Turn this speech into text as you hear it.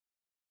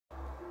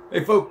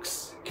Hey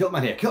folks,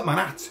 Kilt-Man here, Kilt-Man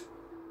at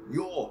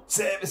your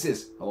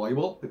services. How are you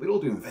all? Hope you're all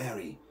doing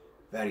very,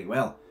 very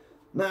well.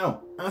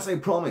 Now, as I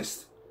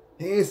promised,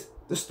 here's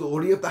the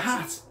story of the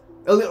hat.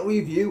 A little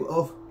review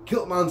of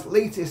Kilt-Man's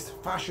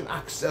latest fashion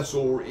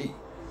accessory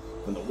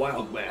from the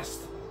Wild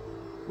West.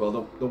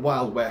 Well, the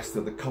Wild West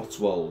of the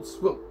Cotswolds.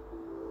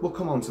 We'll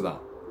come on to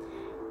that.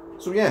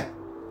 So yeah,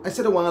 I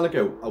said a while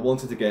ago I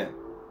wanted to get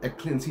a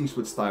Clint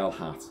Eastwood style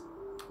hat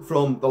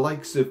from the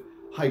likes of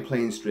High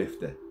Plains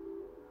Drifter,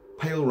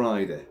 Pale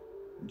Rider,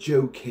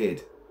 Joe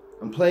Kidd.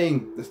 I'm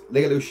playing the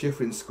Lalo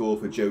Schifrin score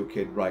for Joe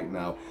Kidd right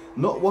now.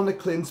 Not one of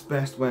Clint's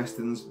best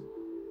westerns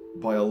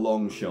by a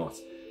long shot.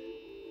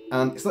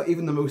 And it's not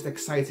even the most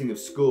exciting of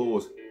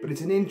scores, but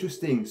it's an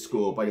interesting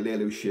score by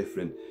Lalo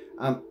Schifrin.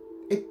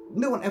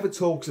 No one ever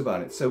talks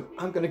about it, so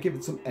I'm going to give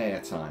it some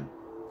airtime.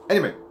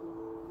 Anyway,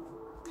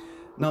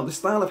 now the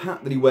style of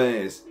hat that he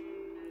wears,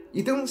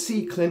 you don't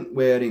see Clint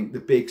wearing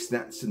the big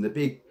Stetson, the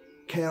big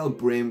curl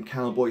brim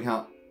cowboy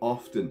hat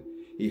often.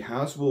 He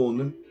has worn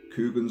them,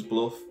 Coogan's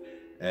Bluff,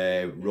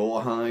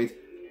 Rawhide,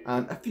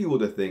 and a few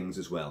other things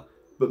as well.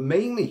 But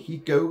mainly he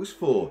goes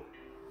for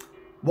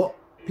what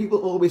people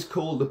always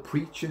call the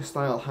preacher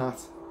style hat,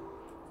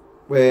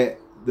 where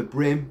the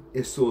brim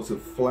is sort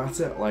of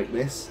flatter like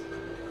this,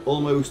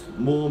 almost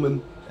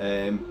Mormon,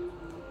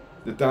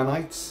 the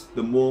Danites,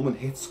 the Mormon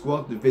hit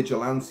squad, the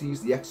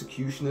vigilantes, the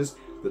executioners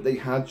that they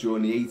had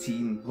during the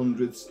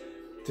 1800s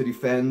to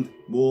defend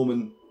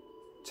Mormon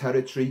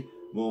territory,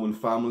 Mormon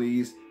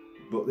families.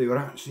 But they were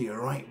actually a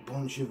right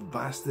bunch of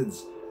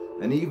bastards,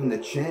 and even the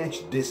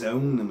church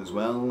disowned them as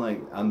well,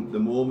 and the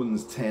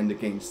Mormons turned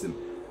against them.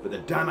 But the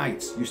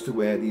Danites used to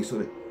wear these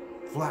sort of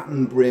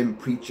flattened brim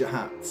preacher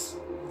hats.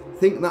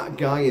 Think that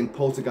guy in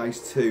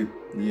Poltergeist 2.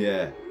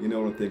 Yeah, you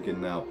know what I'm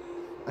thinking now.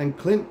 And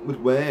Clint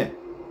would wear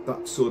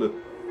that sort of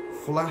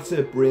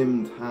flatter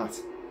brimmed hat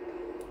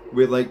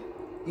with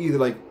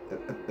either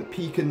a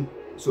pecan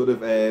sort of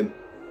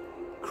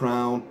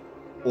crown,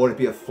 or it'd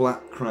be a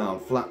flat crown,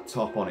 flat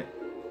top on it.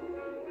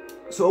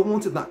 So I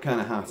wanted that kind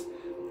of hat,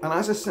 and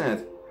as I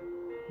said,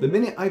 the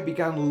minute I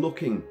began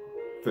looking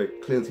for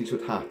Clint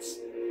Eastwood hats,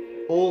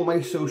 all my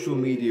social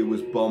media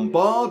was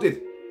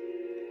bombarded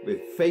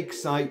with fake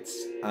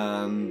sites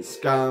and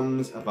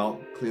scams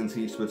about Clint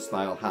Eastwood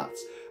style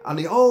hats. And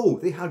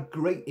they had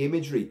great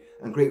imagery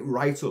and great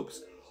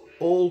write-ups,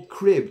 all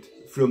cribbed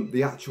from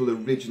the actual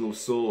original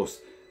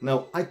source.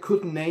 Now, I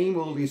could name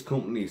all these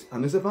companies,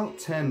 and there's about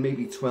 10,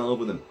 maybe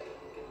 12 of them,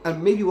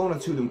 and maybe one or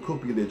two of them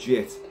could be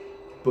legit,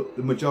 but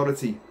the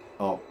majority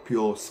are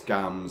pure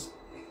scams.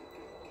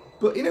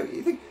 But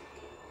you think,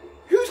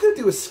 who's going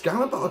to do a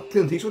scam about a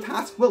Clint Eastwood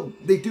hat? Well,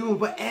 they do them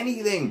for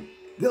anything.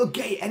 They'll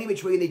get it any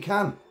which way they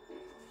can.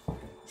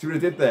 See what I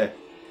did there?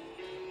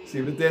 See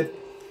what I did?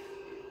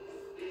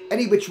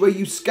 Any which way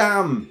you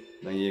scam.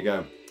 There you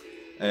go.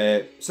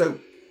 So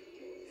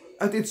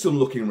I did some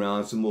looking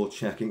around, some more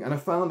checking, and I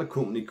found a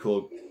company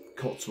called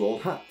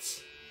Cotswold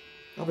Hats.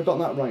 Have I got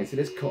that right? It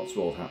is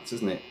Cotswold Hats,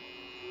 isn't it?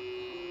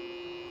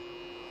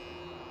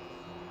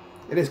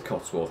 It is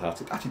Cotswold Hats.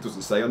 It actually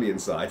doesn't say on the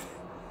inside.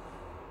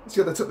 See,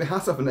 I took my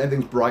hat off and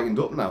everything's brightened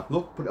up now.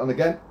 Look, put it on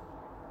again.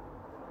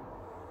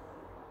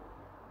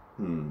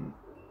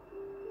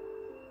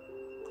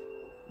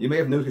 You may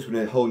have noticed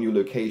we're in a whole new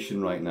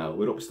location right now.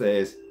 We're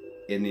upstairs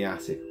in the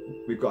attic.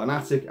 We've got an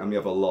attic and we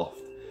have a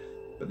loft.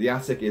 But the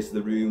attic is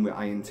the room where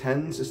I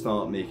intend to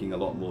start making a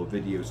lot more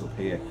videos up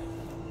here.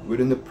 We're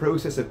in the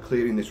process of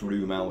clearing this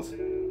room out.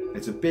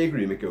 It's a big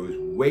room. It goes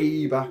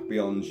way back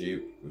beyond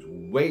you. It goes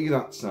way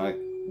that side,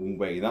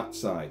 way that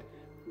side.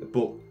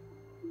 But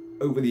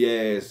over the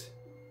years,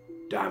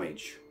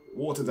 damage,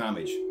 water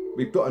damage.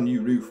 We've got a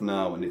new roof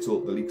now, and the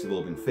leaks have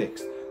all been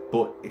fixed,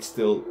 but it's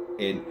still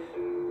in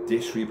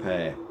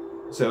disrepair.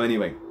 So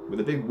anyway, with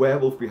a big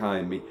werewolf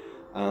behind me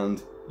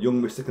and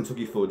young Mr.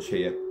 Kentucky Fudge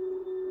here,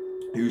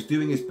 who's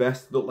doing his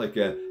best to look like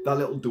that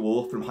little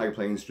dwarf from High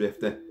Plains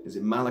Drifter. Is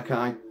it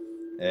Malachi?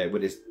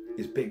 With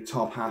his big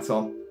top hat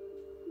on.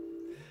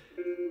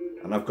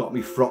 And I've got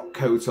my frock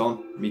coat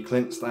on, my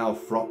Clint style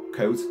frock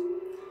coat.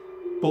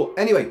 But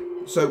anyway,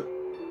 so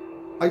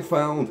I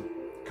found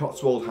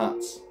Cotswold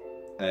Hats,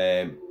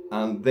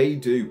 and they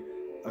do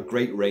a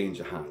great range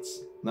of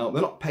hats. Now,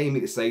 they're not paying me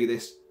to say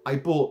this. I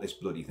bought this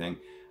bloody thing,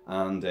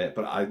 and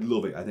but I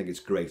love it. I think it's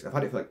great. I've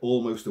had it for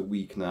almost a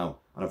week now,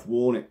 and I've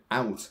worn it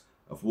out.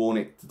 I've worn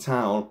it to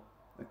town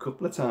a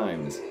couple of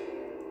times.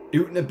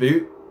 Out and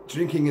about,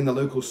 drinking in the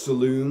local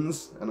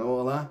saloons and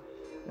all that.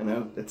 You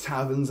know, the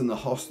taverns and the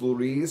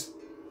hostelries.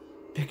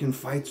 Picking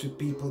fights with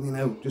people,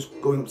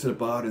 just going up to the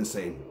bar and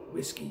saying,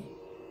 whiskey.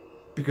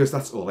 Because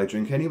that's all I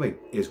drink anyway,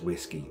 is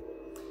whiskey,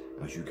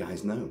 as you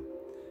guys know.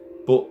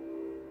 But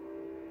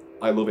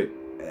I love it.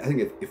 I think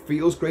it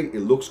feels great, it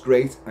looks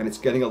great, and it's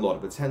getting a lot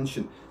of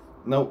attention.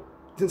 Now,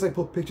 since I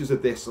put pictures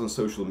of this on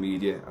social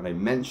media, and I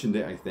mentioned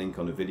it, I think,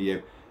 on a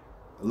video,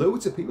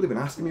 loads of people have been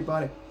asking me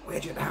about it.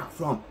 Where'd you get the hat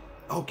from?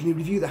 Oh, can you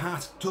review the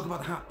hat? Talk about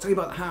the hat, tell me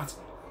about the hat.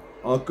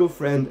 Our good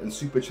friend and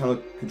Super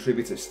Channel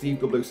contributor, Steve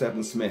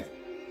 007 Smith,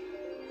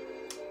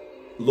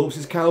 loves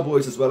his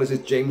cowboys as well as his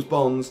James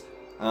Bonds,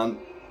 and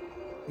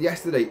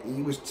yesterday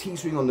he was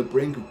teetering on the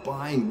brink of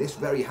buying this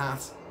very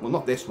hat. Well,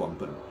 not this one,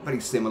 but a very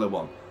similar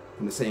one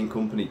from the same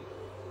company.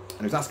 And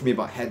he was asking me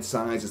about head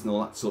sizes and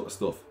all that sort of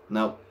stuff.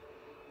 Now,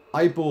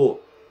 I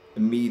bought a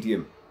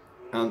medium,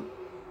 and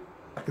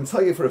I can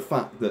tell you for a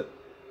fact that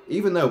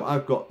even though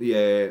I've got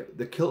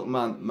the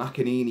Kilt-Man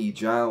Machinini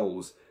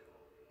jowls,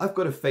 I've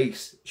got a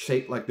face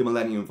shaped like the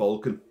Millennium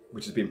Falcon,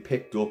 which has been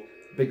picked up,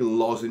 a big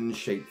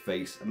lozenge-shaped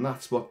face, and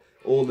that's what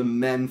all the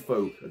men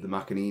folk of the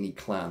Machinini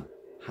clan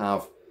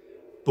have.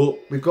 But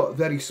we've got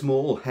very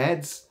small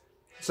heads,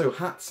 so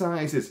hat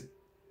sizes,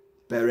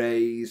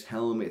 berets,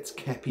 helmets,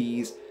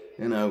 kepis,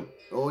 you know,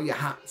 all your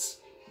hats,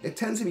 they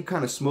tend to be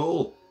kind of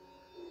small.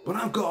 But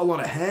I've got a lot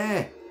of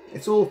hair.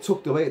 It's all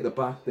tucked away at the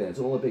back there. It's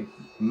all a big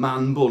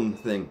man bun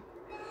thing.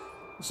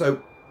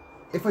 So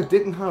if I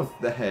didn't have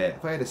the hair,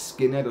 if I had a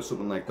skinhead or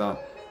something like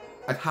that,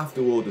 I'd have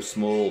to order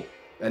small.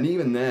 And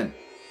even then,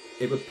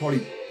 it would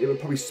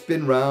probably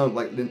spin round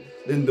like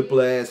Linda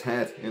Blair's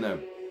head, you know,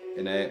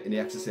 in The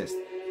Exorcist.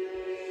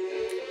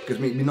 Because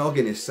my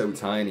noggin is so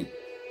tiny.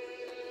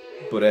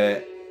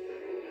 But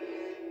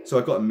so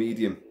I got a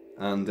medium,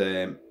 and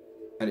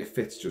it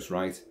fits just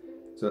right.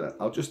 So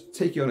I'll just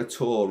take you on a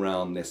tour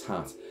around this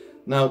hat.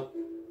 Now,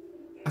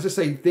 as I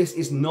say, this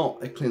is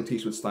not a Clint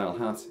Eastwood style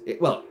hat.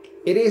 Well,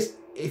 it is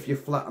if you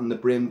flatten the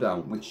brim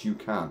down, which you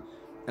can.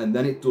 And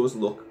then it does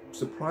look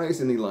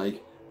surprisingly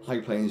like High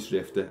Plains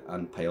Drifter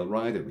and Pale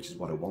Rider, which is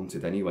what I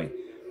wanted anyway.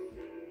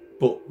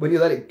 But when you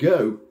let it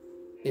go,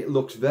 it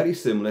looks very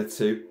similar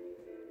to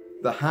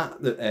the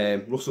hat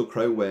that Russell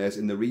Crowe wears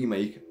in the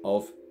remake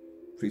of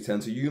 310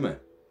 to Yuma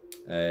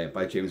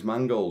by James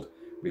Mangold,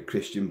 with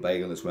Christian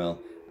Bale as well.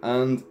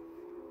 And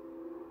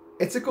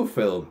it's a good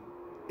film.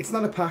 It's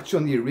not a patch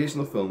on the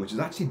original film, which is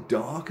actually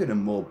darker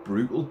and more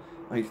brutal,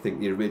 I think,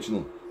 the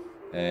original,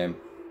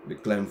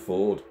 with Glenn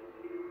Ford.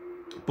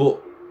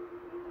 But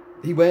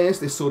he wears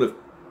this sort of,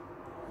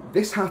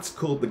 this hat's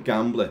called the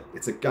Gambler.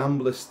 It's a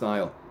Gambler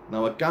style.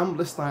 Now, a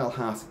Gambler style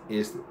hat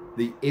is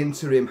the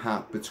interim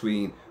hat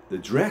between the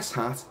dress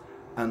hat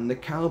and the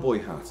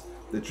cowboy hat.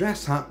 The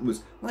dress hat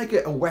was like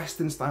a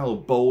Western style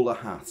bowler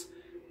hat,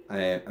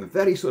 a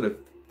very sort of,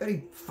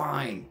 very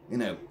fine, you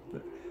know,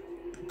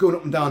 going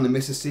up and down the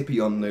Mississippi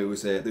on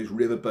those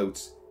river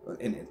boats,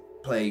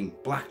 playing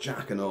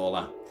blackjack and all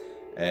that,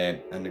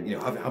 and you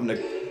know,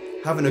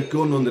 having a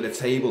gun under the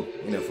table,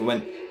 you know, for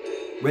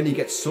when you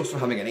get sus for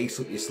having an ace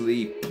up your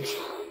sleeve,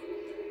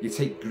 you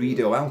take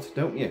Greedo out,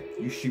 don't you?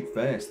 You shoot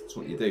first. That's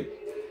what you do.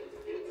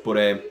 But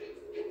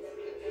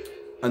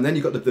and then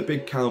you got the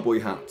big cowboy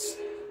hats,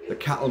 the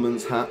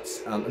cattleman's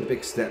hats, and the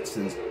big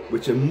Stetsons,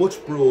 which are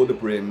much broader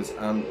brims,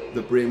 and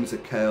the brims are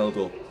curled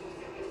up.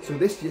 So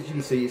this, as you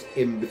can see, is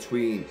in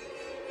between.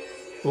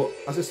 But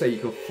as I say, you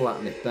can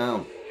flatten it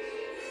down.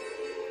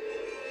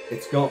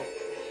 It's got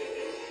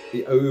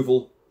the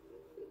oval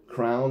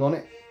crown on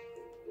it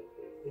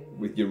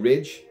with your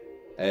ridge.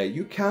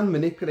 You can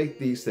manipulate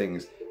these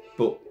things,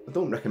 but I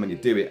don't recommend you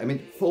do it. I mean,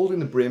 folding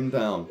the brim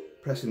down,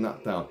 pressing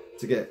that down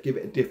to give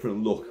it a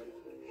different look.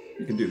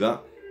 You can do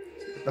that.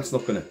 That's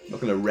not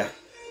gonna wreck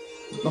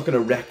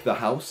the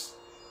house.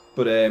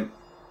 But and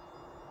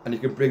you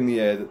can bring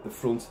the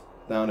front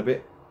down a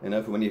bit, you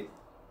know, for when you,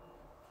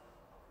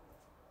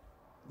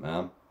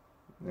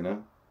 you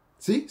know.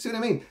 See what I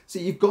mean?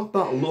 See, you've got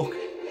that look,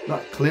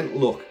 that Clint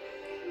look.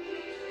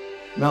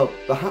 Now,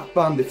 the hat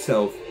band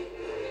itself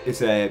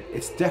is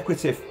it's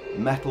decorative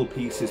metal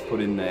pieces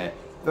put in there.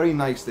 Very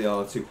nice they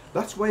are too.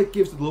 That's why it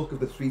gives the look of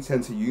the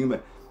 310 to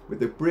Yuma, with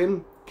the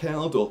brim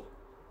curled up,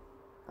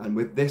 and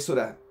with this sort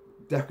of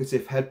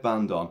decorative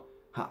headband on,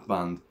 hat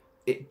band.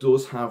 It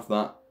does have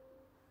that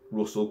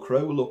Russell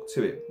Crowe look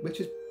to it, which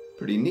is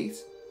pretty neat.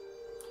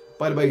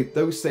 By the way,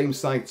 those same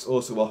sites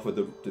also offer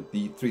the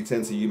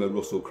 310 to Yuma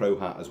Russell Crowe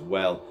hat as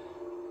well.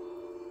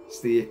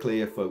 Steer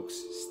clear, folks,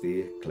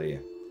 steer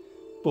clear.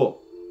 But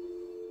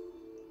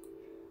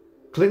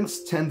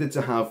Clint's tended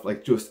to have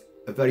like just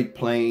a very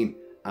plain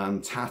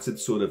and tattered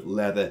sort of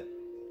leather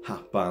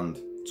hat band.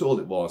 That's all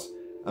it was.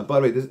 And by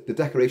the way, the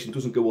decoration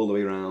doesn't go all the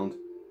way around.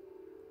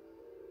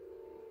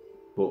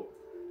 But,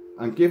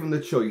 and given the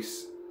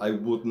choice, I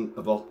wouldn't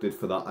have opted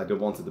for that. I'd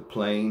have wanted the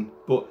plain,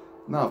 but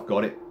now I've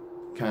got it.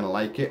 Kind of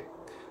like it.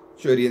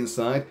 Show you the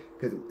inside,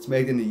 because it's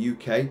made in the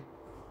UK.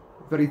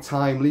 Very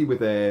timely with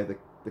the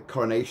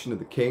coronation of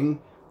the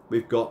king.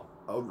 We've got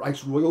a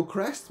nice royal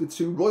crest with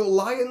 2 royal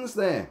lions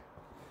there.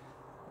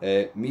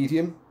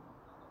 Medium,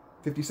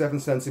 57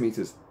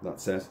 centimetres,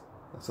 that says.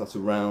 That's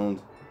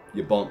around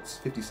your bonds,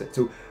 57.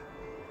 So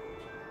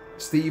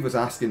Steve was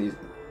asking,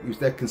 he was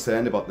dead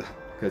concerned about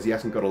because he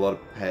hasn't got a lot of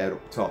hair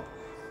up top,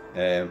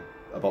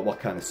 about what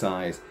kind of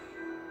size.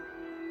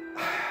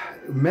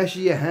 Measure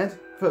your head,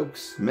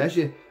 folks.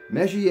 Measure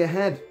your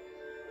head.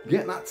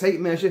 Get that tape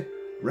measure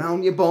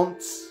round your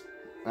bonds,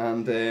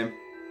 and do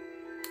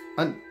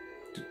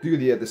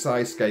the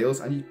size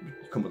scales, and you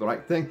come with the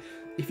right thing.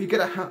 If you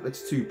get a hat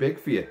that's too big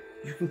for you,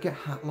 you can get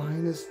hat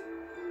liners.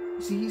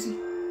 It's easy.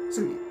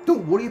 So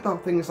don't worry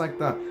about things like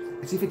that.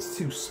 It's if it's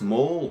too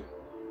small.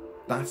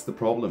 That's the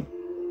problem.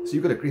 So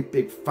you've got a great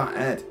big fat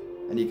head,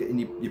 and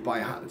you buy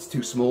a hat that's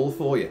too small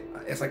for you.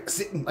 It's like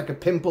sitting like a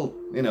pimple,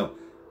 you know,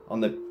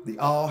 on the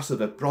arse of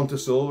a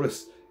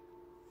brontosaurus.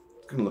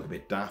 It's gonna look a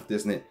bit daft,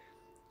 isn't it?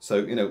 So,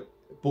 you know,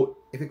 but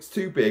if it's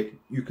too big,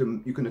 you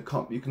can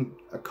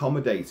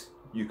accommodate,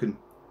 you can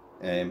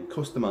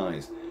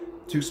customize.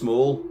 Too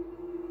small,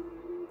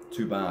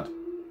 too bad.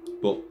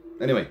 But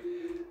anyway,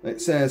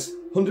 it says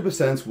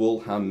 100%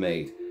 wool,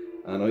 handmade,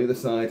 and on the other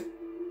side,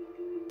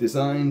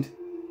 designed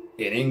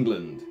in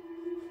England.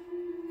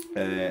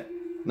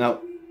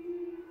 Now,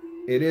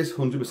 it is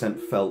 100%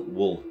 felt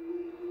wool.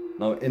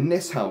 Now, in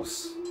this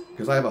house,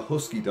 because I have a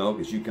husky dog,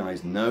 as you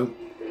guys know,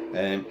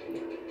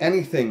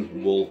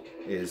 anything wool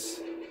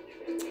is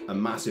a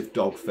massive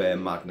dog fur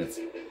magnet.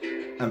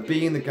 And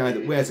being the guy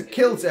that wears a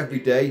kilt every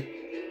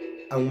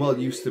day, I'm well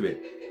used to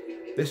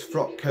it. This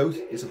frock coat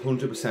is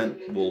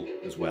 100% wool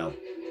as well.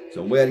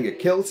 So I'm wearing a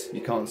kilt.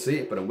 You can't see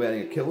it, but I'm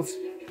wearing a kilt.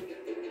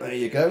 There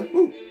you go.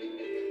 Woo.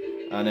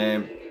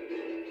 And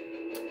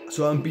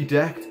so I'm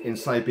bedecked in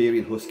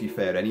Siberian husky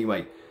fur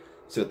anyway.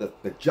 So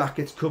the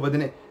jacket's covered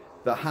in it.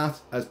 The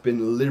hat has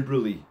been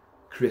liberally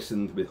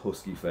christened with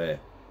husky fur.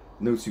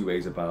 No two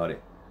ways about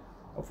it.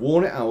 I've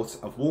worn it out.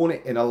 I've worn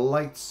it in a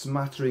light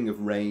smattering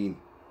of rain.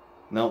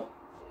 Now,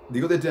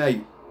 the other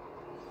day,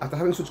 after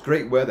having such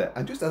great weather,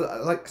 and just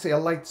like say a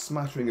light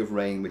smattering of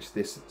rain, which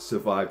this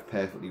survived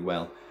perfectly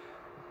well,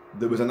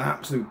 there was an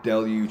absolute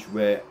deluge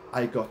where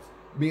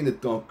me and the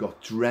dog got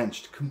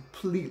drenched,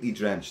 completely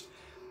drenched,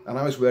 and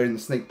I was wearing the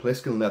Snake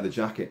Plissken leather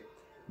jacket.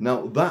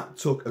 Now that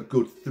took a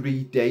good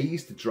 3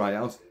 days to dry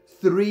out.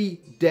 3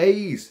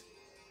 days!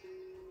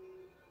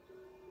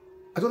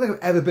 I don't think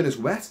I've ever been as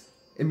wet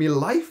in my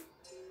life.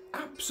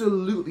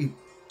 Absolutely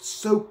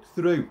soaked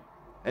through.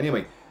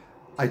 Anyway,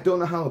 I don't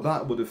know how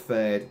that would have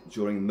fared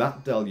during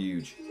that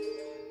deluge.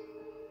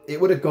 It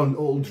would have gone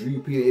all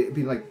droopy. It'd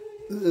been like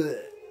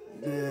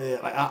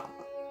that,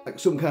 like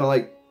some kind of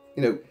like,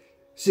 you know,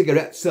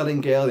 cigarette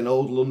selling girl in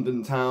old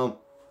London town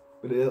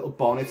with a little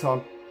bonnet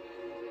on.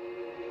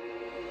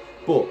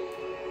 But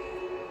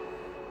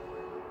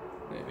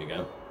there we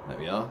go. There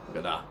we are. Look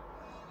at that.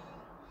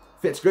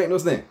 Fits great,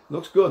 doesn't it?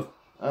 Looks good.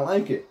 I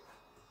like it.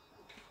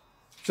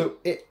 So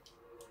it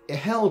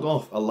held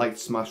off a light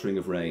smattering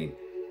of rain.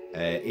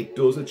 It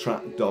does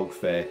attract dog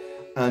fur,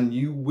 and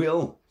you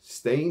will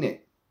stain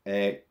it.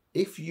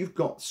 If you've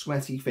got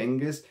sweaty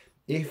fingers,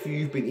 if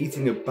you've been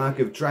eating a bag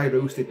of dry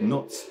roasted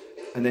nuts,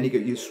 and then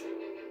you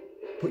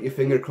put your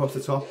finger across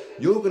the top,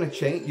 you're going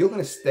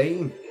to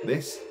stain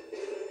this.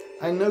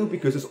 I know,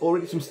 because there's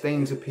already some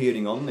stains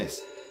appearing on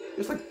this.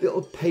 There's like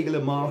little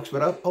paler marks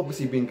where I've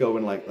obviously been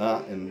going like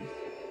that and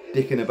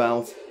dicking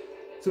about.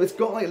 So it's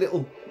got like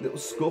little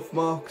scuff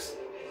marks,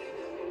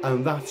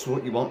 and that's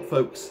what you want,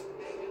 folks.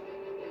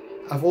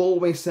 I've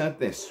always said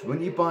this,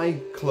 when you buy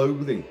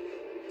clothing,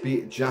 be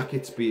it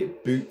jackets, be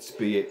it boots,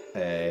 be it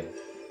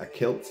a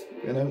kilt,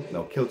 you know,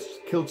 no,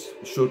 kilts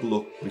should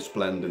look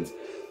resplendent,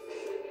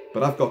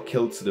 but I've got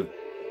kilts that have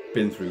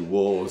been through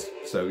wars,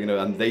 so, you know,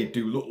 and they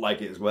do look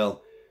like it as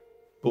well.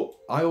 But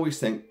I always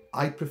think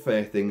I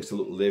prefer things to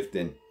look lived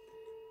in.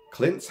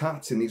 Clint's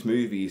hats in these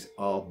movies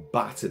are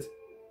battered.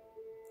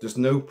 There's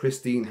no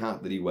pristine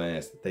hat that he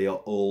wears. They are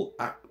all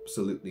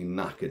absolutely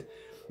knackered.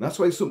 And that's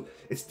why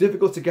it's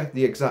difficult to get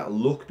the exact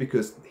look,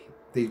 because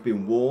they've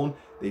been worn,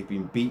 they've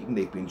been beaten,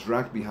 they've been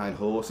dragged behind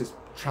horses,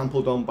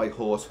 trampled on by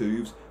horse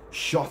hooves,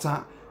 shot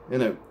at. You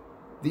know,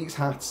 these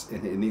hats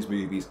in these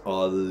movies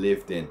are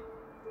lived in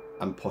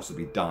and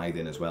possibly died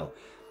in as well.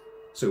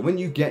 So when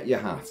you get your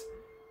hat,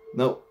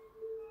 now,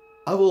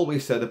 I've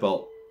always said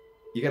about,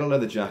 you get a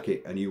leather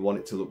jacket and you want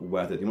it to look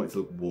weathered, you want it to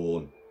look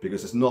worn,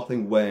 because there's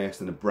nothing worse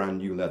than a brand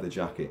new leather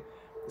jacket,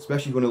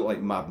 especially when you look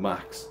like Mad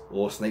Max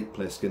or Snake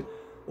Plissken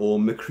or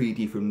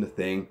MacReady from The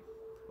Thing,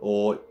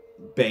 or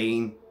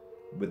Bane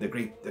with the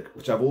great,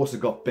 which I've also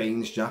got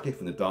Bane's jacket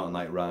from The Dark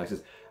Knight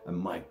Rises, and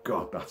my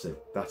God, that's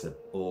an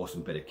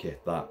awesome bit of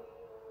kit. That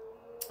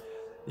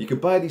you can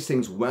buy these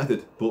things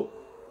weathered, but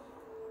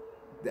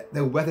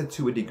they're weathered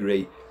to a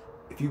degree.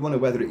 If you want to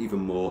weather it even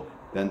more,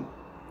 then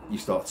you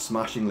start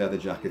smashing leather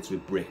jackets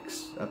with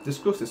bricks. I've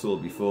discussed this all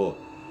before,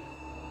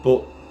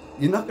 but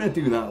you're not going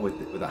to do that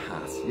with a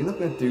hat. You're not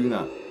going to do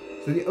that.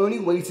 So the only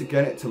way to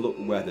get it to look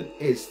weathered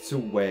is to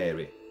wear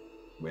it.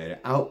 Wear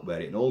it out, wear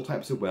it in all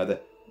types of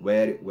weather,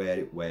 wear it, wear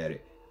it, wear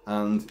it,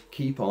 and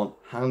keep on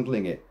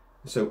handling it.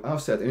 So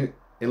I've said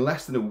in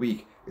less than a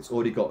week, it's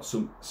already got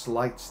some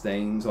slight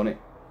stains on it.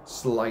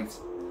 Slight.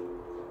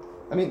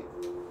 I mean,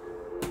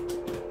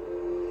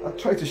 I'll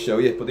try to show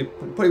you, but they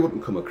probably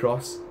wouldn't come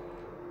across.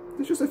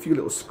 There's just a few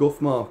little scuff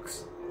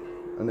marks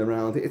and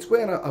around it. It's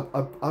where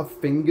I've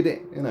fingered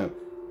it, you know.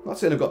 I'm not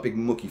saying I've got big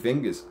mucky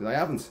fingers, because I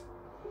haven't.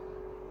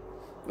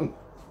 Oh.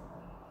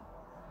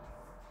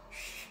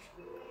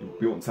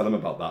 We won't tell them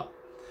about that.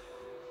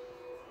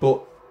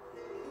 But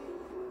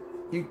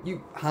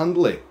you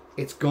handle it.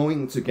 It's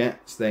going to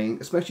get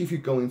stained, especially if you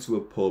go into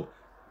a pub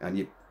and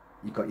you've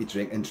got your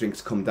drink and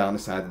drinks come down the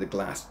side of the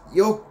glass.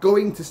 You're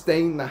going to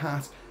stain the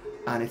hat,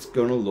 and it's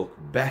going to look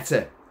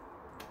better.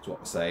 That's what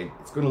I'm saying.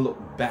 It's going to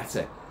look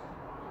better.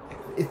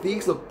 If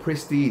these look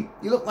pristine,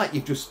 you look like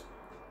you're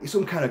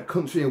some kind of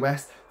country and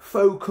west,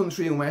 faux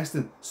country and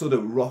western sort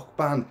of rock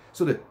band,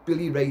 sort of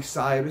Billy Ray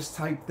Cyrus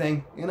type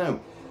thing, you know.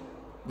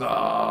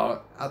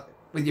 Oh,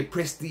 with your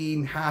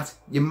pristine hat,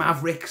 your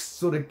Mavericks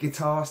sort of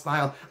guitar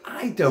style.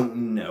 I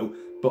don't know,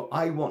 but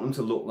I want them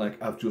to look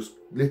like I've just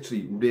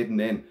literally ridden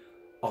in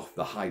off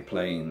the high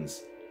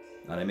plains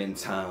and I'm in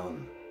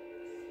town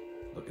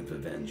looking for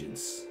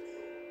vengeance.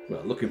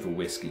 Well, looking for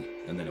whiskey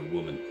and then a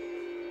woman.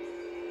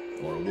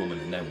 Or a woman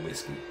and then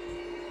whiskey.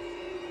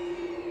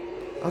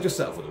 I'll just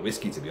settle for the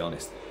whiskey, to be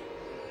honest,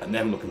 and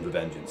then looking for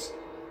vengeance.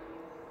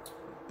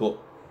 But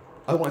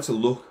I want it to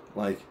look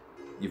like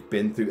you've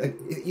been through, like,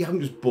 you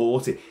haven't just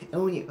bought it.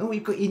 Oh,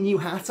 you've got your new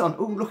hat on.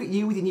 Oh, look at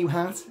you with your new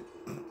hat.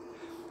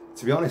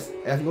 To be honest,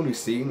 everyone who's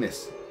seen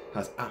this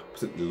has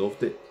absolutely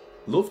loved it.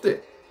 Loved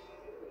it.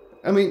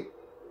 I mean,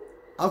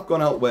 I've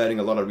gone out wearing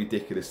a lot of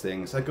ridiculous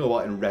things. I go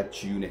out in red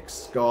tunics,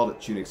 scarlet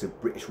tunics and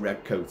British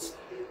red coats.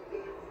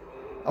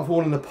 I've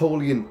worn a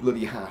Napoleon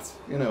bloody hat,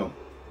 you know.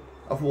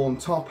 I've worn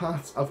top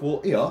hats. I've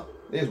worn, here,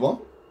 there's one.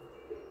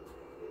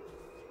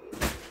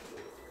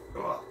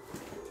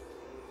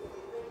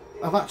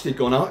 I've actually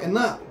gone out in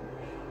that.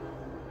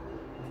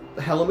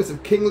 The helmet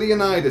of King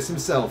Leonidas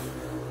himself.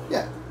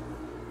 Yeah.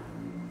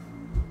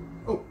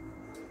 Oh.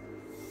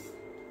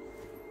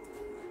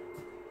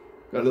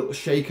 Got a little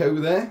shako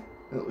there.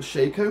 A little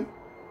shako.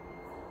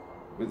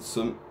 With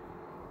some,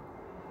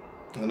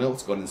 I don't know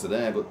what's gone into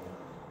there, but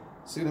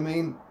see what I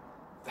mean?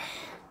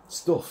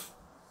 Stuff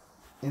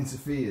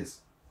interferes.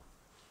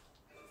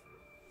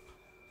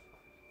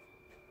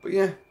 But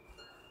yeah,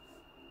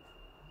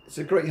 it's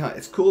a great hat.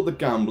 It's called the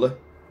Gambler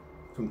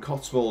from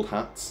Cotswold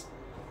Hats.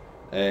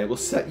 Will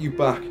set you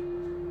back,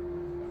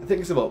 I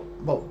think it's about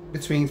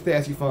between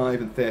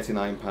 £35 and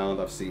 £39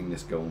 I've seen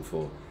this going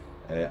for.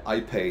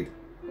 I think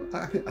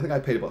I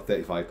paid about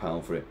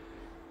 £35 for it,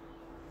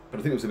 but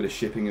I think there was a bit of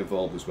shipping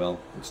involved as well,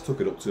 which took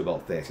it up to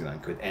about 39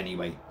 quid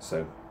anyway.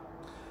 So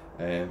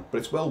but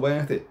it's well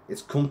worth it.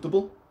 It's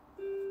comfortable,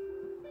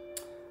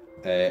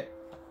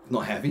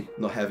 not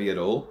heavy at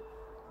all.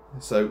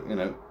 So, you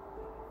know,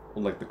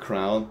 unlike the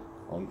crown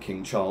on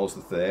King Charles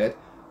III,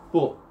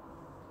 but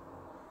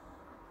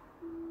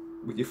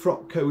with your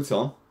frock coat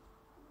on,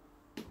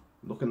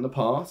 looking the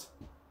part,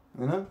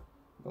 you know.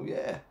 Oh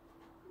yeah,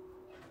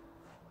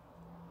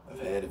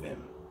 I've heard of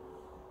him.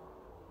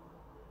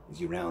 Is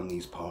he round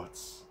these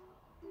parts?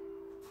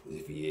 As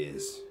if he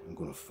is, I'm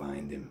gonna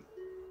find him.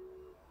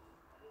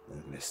 I'm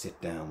going to sit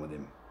down with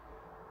him.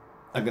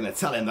 I'm going to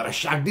tell him that I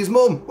shagged his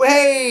mum.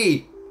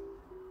 Way!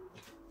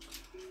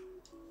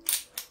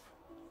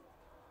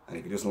 And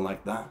if he doesn't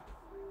like that,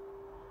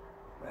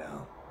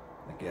 well,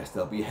 I guess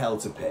there'll be hell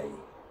to pay.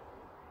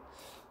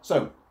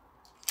 So,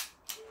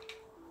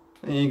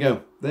 there you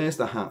go. There's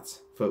the hat,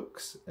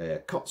 folks.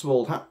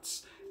 Cotswold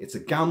hats. It's a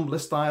gambler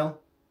style.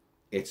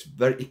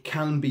 It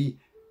can be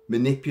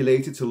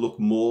manipulated to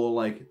look more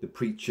like the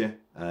preacher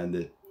and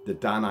the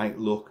Danite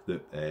look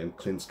that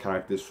Clint's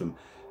characters from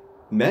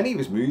many of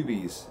his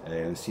movies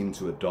seem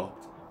to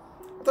adopt.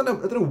 I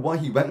don't know why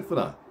he went for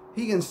that.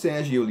 He and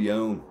Sergio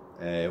Leone,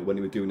 when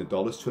they were doing the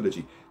Dollars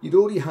trilogy, you'd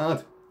already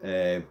had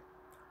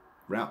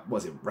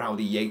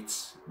Rowdy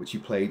Yates, which he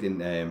played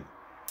in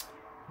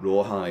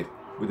Rawhide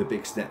with a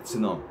big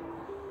Stetson on.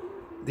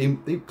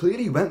 They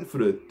clearly went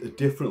for a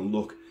different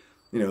look,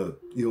 you know,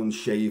 the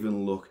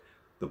unshaven look,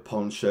 the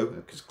poncho,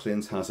 because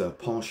Clint has a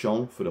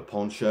penchant for the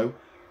poncho.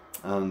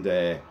 And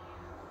you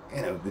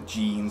know, the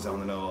jeans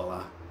on and all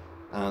that,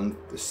 and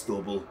the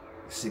stubble,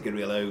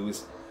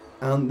 cigarillos,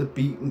 and the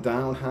beaten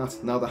down hat.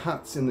 Now the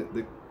hats in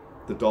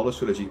the Dollar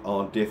trilogy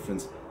are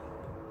different,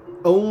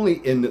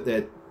 only in that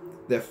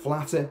they're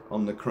flatter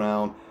on the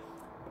crown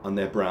and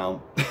they're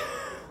brown.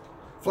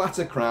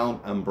 Flatter crown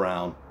and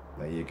brown.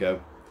 There you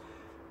go.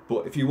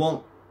 But if you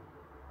want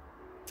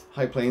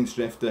High Plains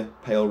Drifter,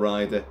 Pale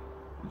Rider,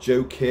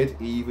 Joe Kidd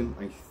even,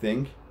 I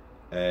think.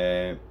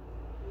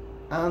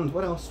 And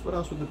what else would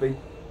there be?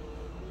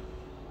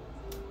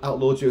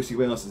 Outlaw Josie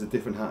Wales is a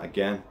different hat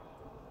again,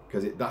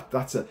 because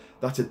that's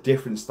a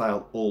different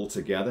style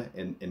altogether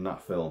in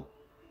that film.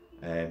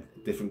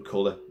 Different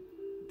colour,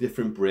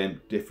 different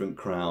brim, different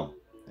crown,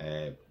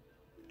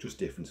 just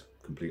different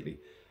completely.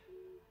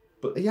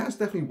 But he has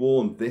definitely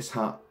worn this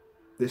hat,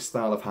 this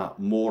style of hat,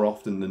 more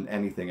often than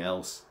anything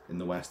else in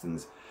the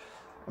westerns.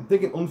 I'm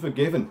thinking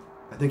Unforgiven.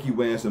 I think he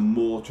wears a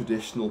more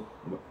traditional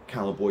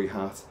cowboy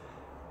hat,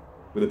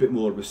 with a bit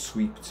more of a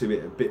sweep to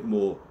it, a bit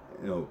more,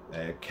 you know,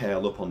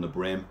 curl up on the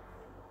brim.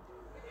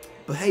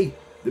 But hey,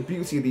 the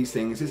beauty of these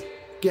things is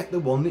get the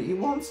one that you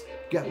want,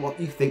 get what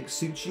you think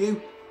suits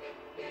you.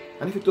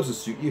 And if it doesn't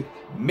suit you,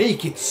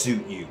 make it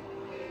suit you.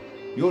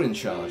 You're in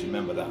charge,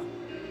 remember that.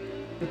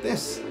 But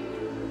there's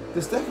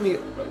definitely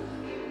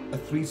a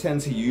 310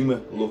 to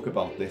humour look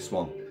about this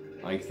one,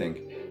 I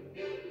think.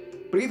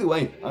 But either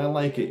way, I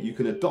like it. You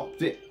can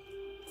adopt it,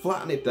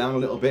 flatten it down a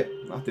little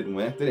bit. That didn't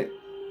work, did it?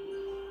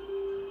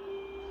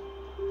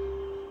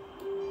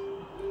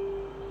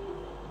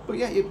 But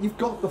yeah, you've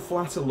got the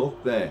flatter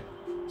look there.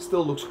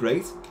 Still looks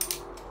great,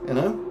 you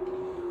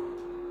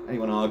know.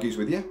 Anyone argues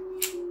with you,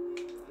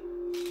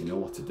 you know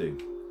what to do.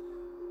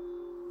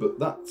 But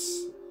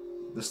that's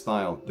the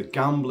style, the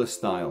gambler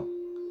style,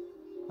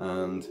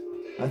 and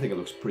I think it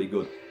looks pretty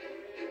good.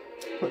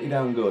 Pretty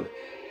down good.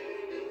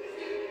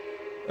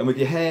 And with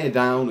your hair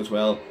down as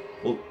well,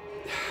 well,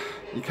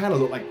 you kind of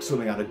look like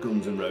something out of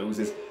Guns N'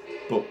 Roses,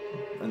 but,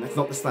 and that's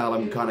not the style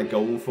I'm kind of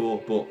going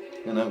for, but,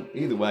 you know,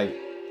 either way,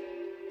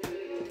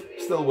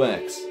 still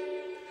works.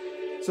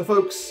 So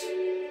folks,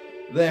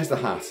 there's the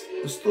hat,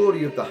 the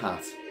story of the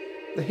hat,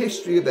 the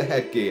history of the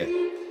headgear.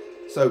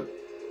 So,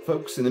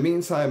 folks, in the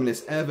meantime, in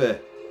this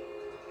ever,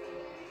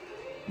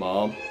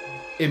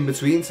 in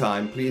between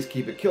time, please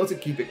keep it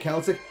kilted, keep it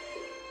Celtic,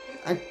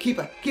 and keep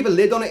a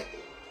lid on it.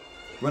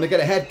 You want to get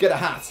ahead, get a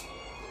hat.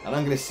 And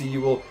I'm going to see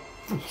you all.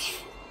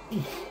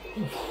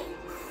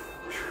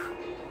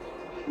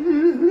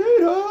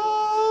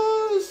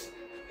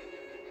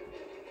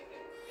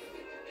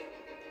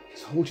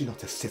 Told you not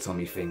to sit on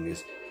me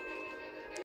fingers.